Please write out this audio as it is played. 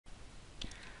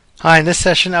Hi, in this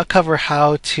session I'll cover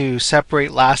how to separate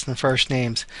last and first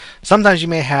names. Sometimes you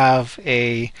may have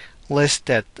a list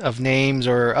of names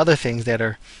or other things that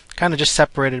are kind of just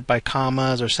separated by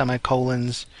commas or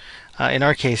semicolons. In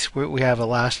our case, we have a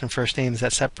last and first names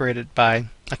that's separated by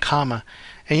a comma.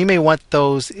 And you may want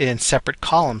those in separate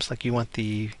columns, like you want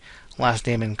the last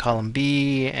name in column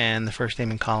B and the first name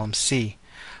in column C.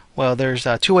 Well, there's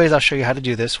two ways I'll show you how to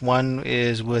do this. One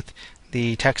is with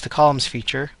the text to columns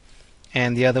feature,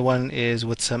 and the other one is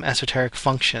with some esoteric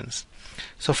functions.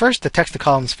 So first, the text to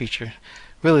columns feature.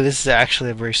 Really, this is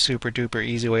actually a very super duper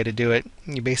easy way to do it.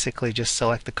 You basically just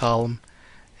select the column,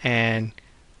 and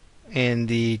in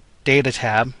the data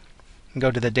tab,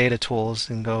 go to the data tools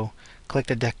and go click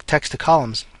the text to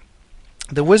columns.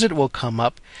 The wizard will come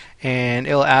up and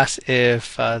it'll ask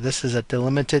if this is a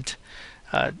delimited,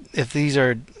 if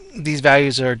these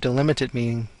values are delimited,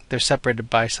 meaning they're separated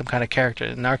by some kind of character.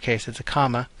 In our case, it's a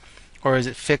comma. Or is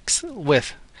it fixed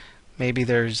with? Maybe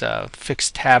there's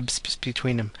fixed tabs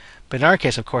between them. But in our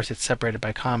case, of course, it's separated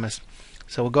by commas.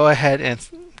 So we'll go ahead and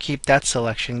keep that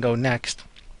selection, go next.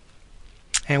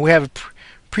 And we have a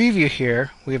preview here.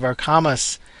 We have our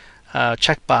commas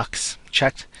checkbox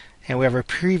checked. And we have a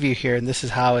preview here, and this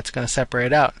is how it's going to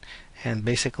separate out. And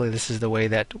basically, this is the way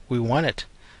that we want it.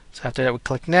 So after that, we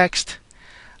click next.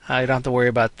 You don't have to worry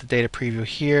about the data preview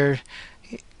here.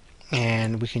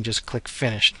 And we can just click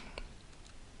finish.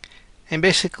 And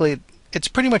basically, it's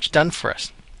pretty much done for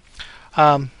us.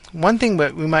 One thing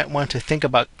that we might want to think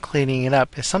about cleaning it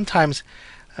up is sometimes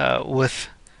with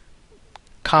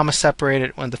comma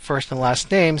separated when the first and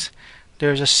last names,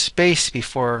 there's a space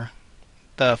before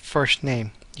the first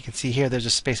name. You can see here there's a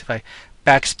space. If I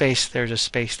backspace, there's a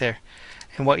space there.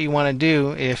 And what you want to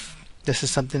do, if this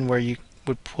is something where you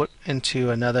would put into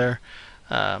another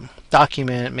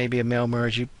document, maybe a mail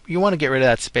merge, you want to get rid of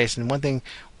that space. And one thing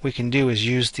we can do is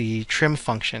use the trim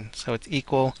function. So it's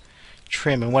equal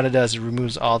trim, and what it does is it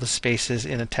removes all the spaces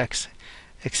in a text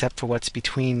except for what's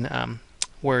between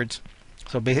words.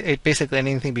 So basically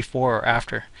anything before or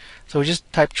after. So we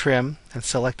just type trim and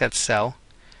select that cell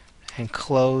and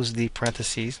close the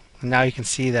parentheses. And now you can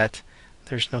see that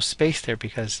there's no space there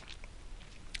because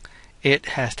it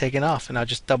has taken off. And I'll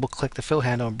just double click the fill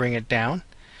handle and bring it down.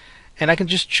 And I can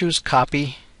just choose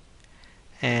copy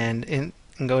and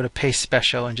go to paste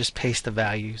special and just paste the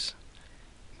values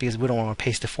because we don't want to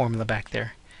paste the formula back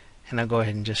there. And I'll go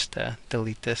ahead and just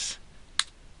delete this.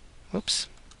 Whoops.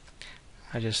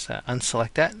 I just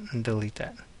unselect that and delete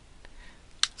that.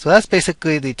 So that's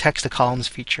basically the text to columns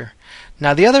feature.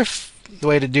 Now the other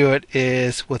way to do it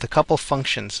is with a couple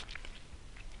functions.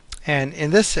 And in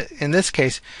this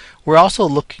case, we're also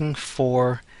looking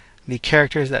for the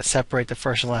characters that separate the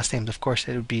first and last names. Of course,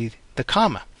 it would be the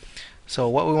comma. So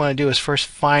what we want to do is first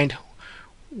find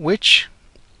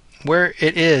where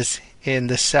it is in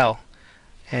the cell,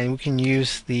 and we can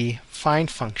use the find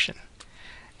function.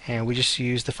 And we just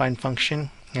use the find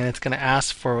function, and it's going to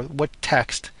ask for what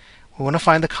text. We want to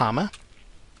find the comma,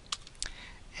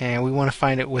 and we want to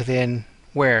find it within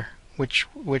which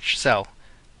cell.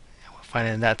 We'll find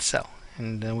it in that cell,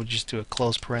 and then we'll just do a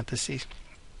close parentheses.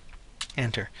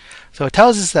 Enter. So it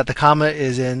tells us that the comma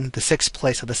is in the 6th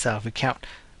place of the cell. If we count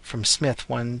from Smith,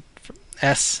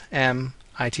 S, M,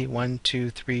 I, T, 1, 2,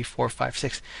 3, 4, 5,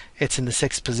 6. It's in the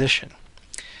 6th position.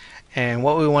 And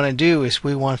what we want to do is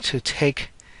we want to take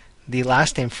the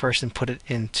last name first and put it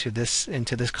into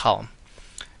this column.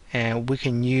 And we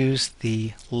can use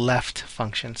the left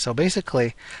function. So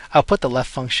basically, I'll put the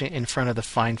left function in front of the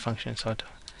find function. So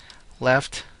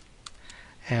left,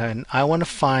 and I want to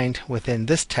find within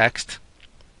this text,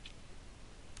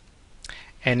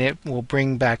 and it will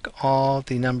bring back all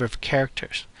the number of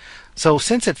characters. So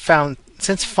since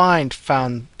find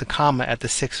found the comma at the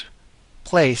 6th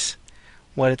place,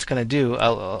 what it's going to do,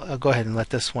 I'll go ahead and let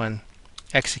this one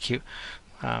execute.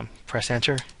 Press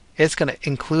enter. It's going to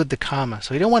include the comma.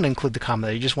 So you don't want to include the comma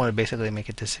there. You just want to basically make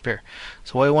it disappear.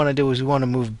 So what we want to do is we want to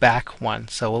move back one.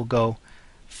 So we'll go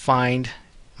find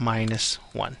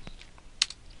 -1.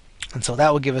 And so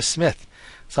that will give us Smith.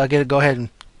 So I'll go ahead and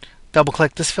double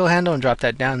click this fill handle and drop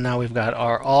that down. Now we've got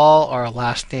all our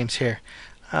last names here.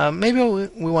 Maybe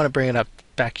we want to bring it up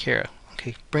back here.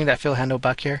 Okay, bring that fill handle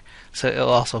back here so it'll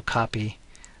also copy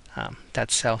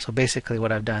that cell. So basically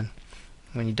what I've done,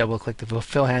 when you double click the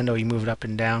fill handle, you move it up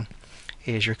and down,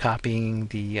 is you're copying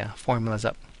the formulas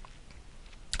up.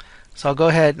 So I'll go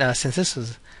ahead, since this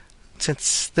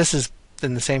is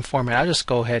in the same format, I'll just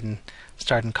go ahead and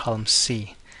start in column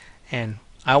C. And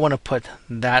I want to put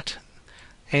that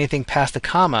anything past the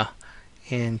comma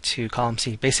into column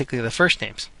C, basically the first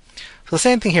names. So the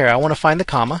same thing here. I want to find the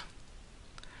comma,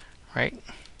 right?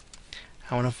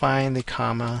 I want to find the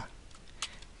comma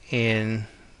in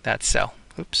that cell.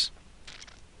 Oops.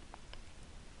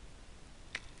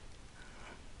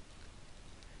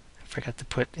 I forgot to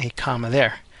put a comma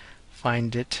there.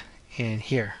 Find it in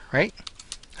here, right?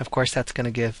 Of course, that's going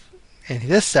to give, in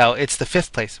this cell, it's the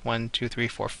fifth place. 1, 2, 3,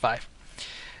 4, 5.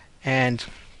 And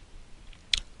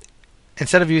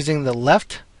instead of using the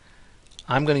left,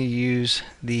 I'm going to use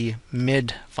the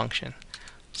mid function.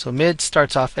 So mid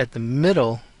starts off at the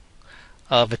middle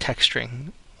of a text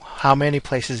string, how many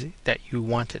places that you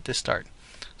want it to start.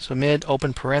 So mid,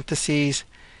 open parentheses,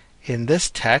 in this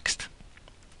text,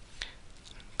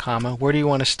 comma, where do you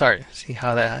want to start? See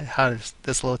how this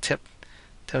little tip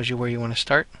tells you where you want to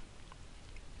start?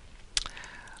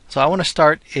 So I want to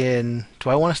start in, do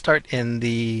I want to start in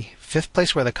the fifth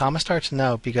place where the comma starts?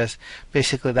 No, because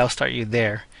basically that'll start you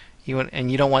there.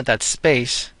 And you don't want that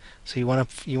space, so you want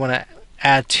to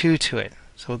add 2 to it.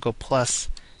 So we'll go plus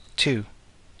 2,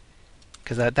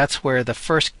 because that's where the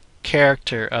first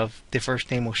character of the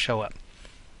first name will show up.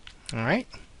 All right,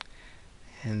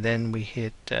 and then we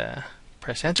hit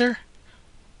press enter.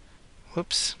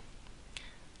 Whoops,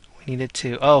 we needed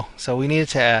to we needed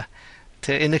to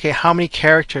indicate how many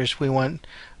characters we want.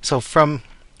 So from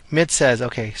mid says,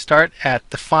 okay, start at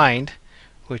the find,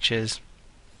 which is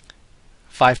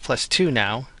 5 plus 2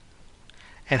 now,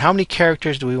 and how many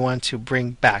characters do we want to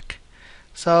bring back?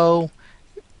 So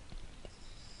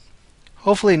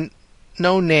hopefully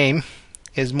no name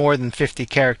is more than 50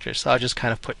 characters, so I'll just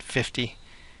kind of put 50.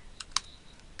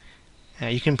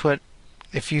 You can put,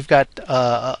 if you've got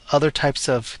other types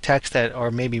of text that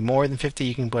are maybe more than 50,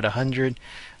 you can put 100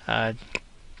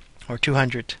 or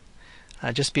 200.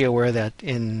 Just be aware that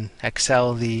in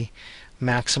Excel the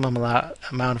maximum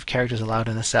amount of characters allowed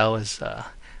in a cell is a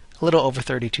little over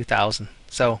 32,000.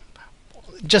 So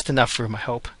just enough room, I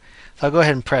hope. So I'll go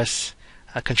ahead and press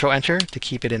Control Enter to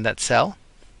keep it in that cell.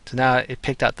 So now it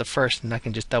picked out the first, and I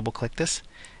can just double click this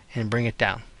and bring it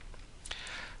down.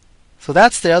 So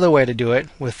that's the other way to do it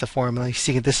with the formula. You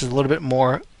see this is a little bit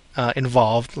more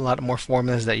involved, a lot more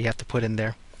formulas that you have to put in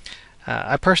there.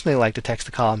 I personally like the text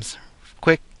to columns,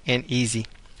 quick and easy.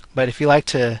 But if you like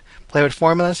to play with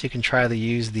formulas, you can try to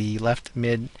use the left,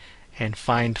 mid, and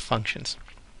find functions.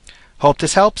 Hope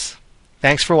this helps.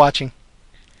 Thanks for watching.